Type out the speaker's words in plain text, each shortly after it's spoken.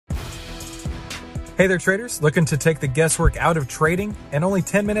Hey there traders, looking to take the guesswork out of trading in only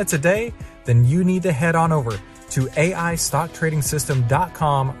 10 minutes a day? Then you need to head on over to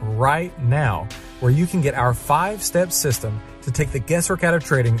AIStockTradingSystem.com right now, where you can get our 5-step system to take the guesswork out of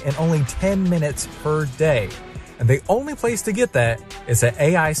trading in only 10 minutes per day. And the only place to get that is at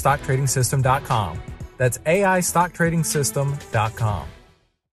AIStockTradingSystem.com. That's AIStockTradingSystem.com.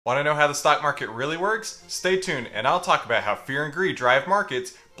 Want to know how the stock market really works? Stay tuned and I'll talk about how fear and greed drive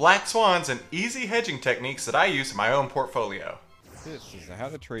markets, black swans, and easy hedging techniques that I use in my own portfolio. This is the How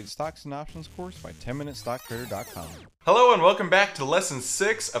to Trade Stocks and Options course by 10MinuteStockTrader.com. Hello and welcome back to Lesson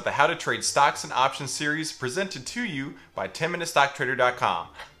 6 of the How to Trade Stocks and Options series presented to you by 10MinuteStockTrader.com.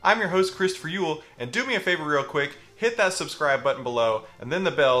 I'm your host Christopher Uhl, and do me a favor real quick, hit that subscribe button below and then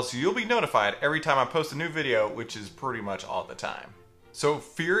the bell so you'll be notified every time I post a new video, which is pretty much all the time. So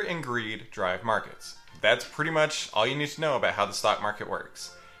fear and greed drive markets. That's pretty much all you need to know about how the stock market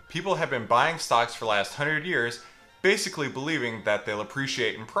works. People have been buying stocks for the last 100 years, basically believing that they'll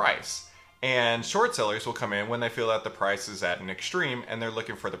appreciate in price. And short sellers will come in when they feel that the price is at an extreme and they're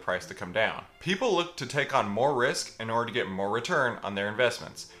looking for the price to come down. People look to take on more risk in order to get more return on their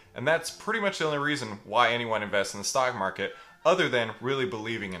investments. And that's pretty much the only reason why anyone invests in the stock market, other than really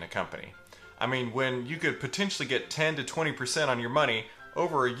believing in a company. I mean, when you could potentially get 10 to 20% on your money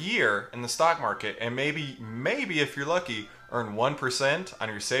over a year in the stock market and maybe if you're lucky, earn 1% on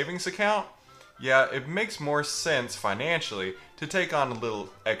your savings account, yeah, it makes more sense financially to take on a little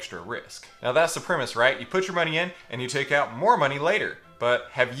extra risk. Now that's the premise, right? You put your money in and you take out more money later. But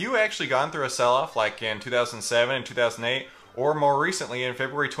have you actually gone through a sell-off like in 2007 and 2008? Or more recently in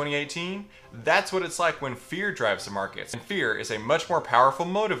February 2018? That's what it's like when fear drives the markets. And fear is a much more powerful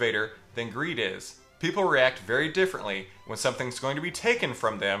motivator than greed is. People react very differently when something's going to be taken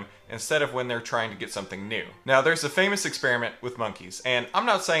from them instead of when they're trying to get something new. Now there's a famous experiment with monkeys, and I'm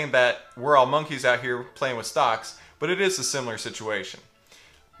not saying that we're all monkeys out here playing with stocks, but it is a similar situation.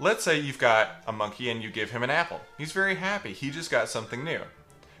 Let's say you've got a monkey and you give him an apple. He's very happy, he just got something new.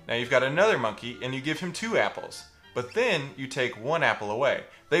 Now you've got another monkey and you give him 2 apples. But then you take 1 apple away.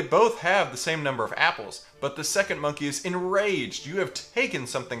 They both have the same number of apples, but the second monkey is enraged. You have taken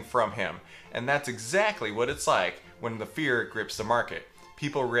something from him. And that's exactly what it's like when the fear grips the market.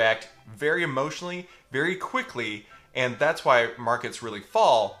 People react very emotionally, very quickly, and that's why markets really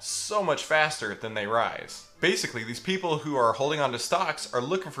fall so much faster than they rise. Basically, these people who are holding on to stocks are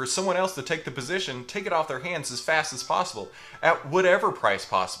looking for someone else to take the position, take it off their hands as fast as possible, at whatever price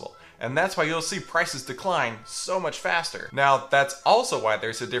possible. And that's why you'll see prices decline so much faster. Now, that's also why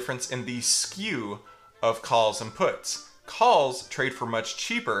there's a difference in the skew of calls and puts. Calls trade for much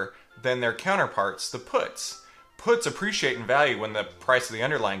cheaper than their counterparts, the puts. Puts appreciate in value when the price of the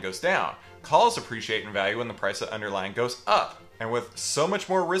underlying goes down. Calls appreciate in value when the price of the underlying goes up. And with so much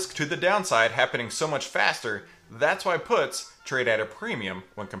more risk to the downside happening so much faster, that's why puts trade at a premium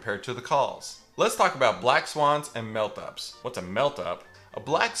when compared to the calls. Let's talk about black swans and melt-ups. What's a melt-up? A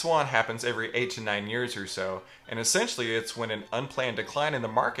black swan happens every 8 to 9 years or so, and essentially it's when an unplanned decline in the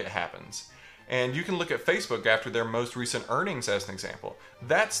market happens. And you can look at Facebook after their most recent earnings as an example.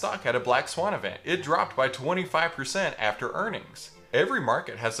 That stock had a black swan event. It dropped by 25% after earnings. Every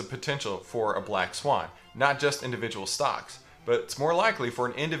market has the potential for a black swan, not just individual stocks. But it's more likely for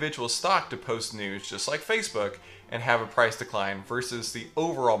an individual stock to post news just like Facebook and have a price decline versus the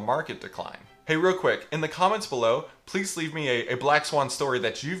overall market decline. Hey, real quick, in the comments below, please leave me a black swan story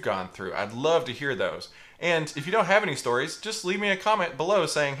that you've gone through. I'd love to hear those. And if you don't have any stories, just leave me a comment below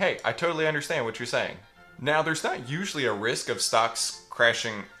saying, hey, I totally understand what you're saying. Now, there's not usually a risk of stocks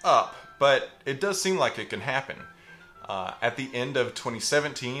crashing up, but it does seem like it can happen. At the end of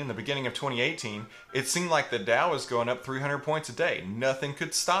 2017, the beginning of 2018, it seemed like the Dow was going up 300 points a day. Nothing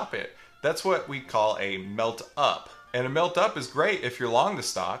could stop it. That's what we call a melt up. And a melt up is great if you're long the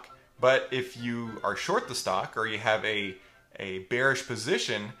stock, but if you are short the stock or you have a bearish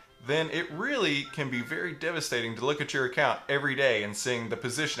position, then it really can be very devastating to look at your account every day and seeing the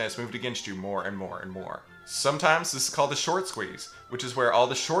position has moved against you more and more and more. Sometimes this is called the short squeeze, which is where all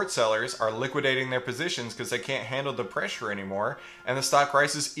the short sellers are liquidating their positions because they can't handle the pressure anymore and the stock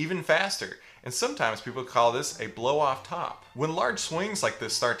rises even faster. And sometimes people call this a blow off top. When large swings like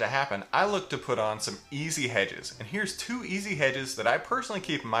this start to happen, I look to put on some easy hedges. And here's 2 easy hedges that I personally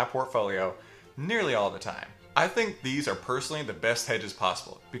keep in my portfolio nearly all the time. I think these are personally the best hedges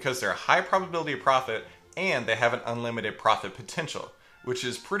possible because they're a high probability of profit and they have an unlimited profit potential, which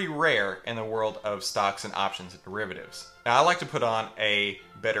is pretty rare in the world of stocks and options and derivatives. Now, I like to put on a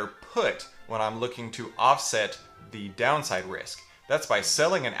better put when I'm looking to offset the downside risk. That's by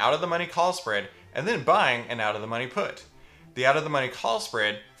selling an out-of-the-money call spread and then buying an out-of-the-money put. The out-of-the-money call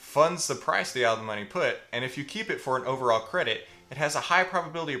spread funds the price of the out of the money put, and if you keep it for an overall credit, it has a high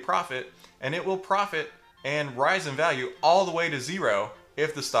probability of profit, and it will profit and rise in value all the way to zero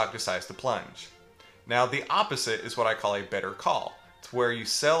if the stock decides to plunge. Now, the opposite is what I call a better call. It's where you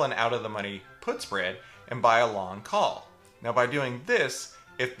sell an out of the money put spread and buy a long call. Now, by doing this,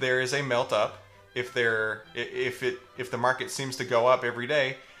 if there is a melt up, if the market seems to go up every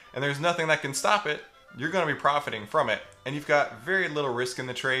day and there's nothing that can stop it, you're going to be profiting from it, and you've got very little risk in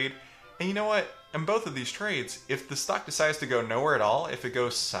the trade. And you know what? In both of these trades, if the stock decides to go nowhere at all, if it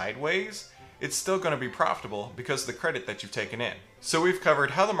goes sideways, it's still going to be profitable because of the credit that you've taken in. So we've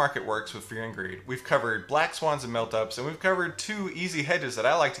covered how the market works with fear and greed, we've covered black swans and melt-ups, and we've covered 2 easy hedges that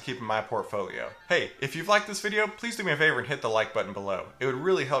I like to keep in my portfolio. Hey, if you've liked this video, please do me a favor and hit the like button below. It would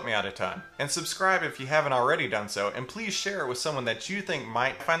really help me out a ton. And subscribe if you haven't already done so, and please share it with someone that you think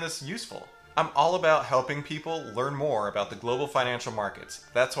might find this useful. I'm all about helping people learn more about the global financial markets.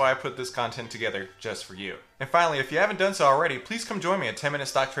 That's why I put this content together just for you. And finally, if you haven't done so already, please come join me at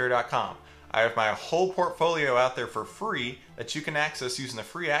 10MinuteStockTrader.com. I have my whole portfolio out there for free that you can access using the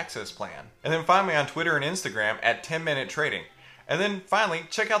free access plan. And then find me on Twitter and Instagram at 10Minute Trading. And then finally,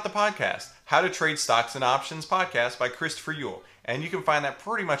 check out the podcast, How to Trade Stocks and Options podcast by Christopher Uhl. And you can find that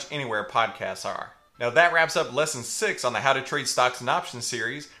pretty much anywhere podcasts are. Now that wraps up Lesson 6 on the How to Trade Stocks and Options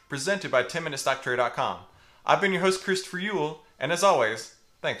series presented by 10MinuteStockTrader.com. I've been your host, Christopher Uhl, and as always,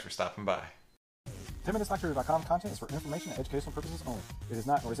 thanks for stopping by. 10MinuteStockTrader.com content is for information and educational purposes only. It is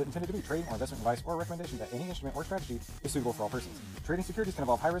not, nor is it intended to be trading or investment advice or recommendation that any instrument or strategy is suitable for all persons. Trading securities can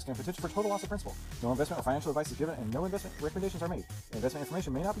involve high risk and potential for total loss of principal. No investment or financial advice is given, and no investment recommendations are made. Investment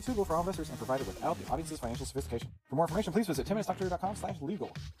information may not be suitable for all investors and provided without the audience's financial sophistication. For more information, please visit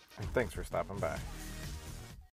 10MinuteStockTrader.com/legal. And thanks for stopping by.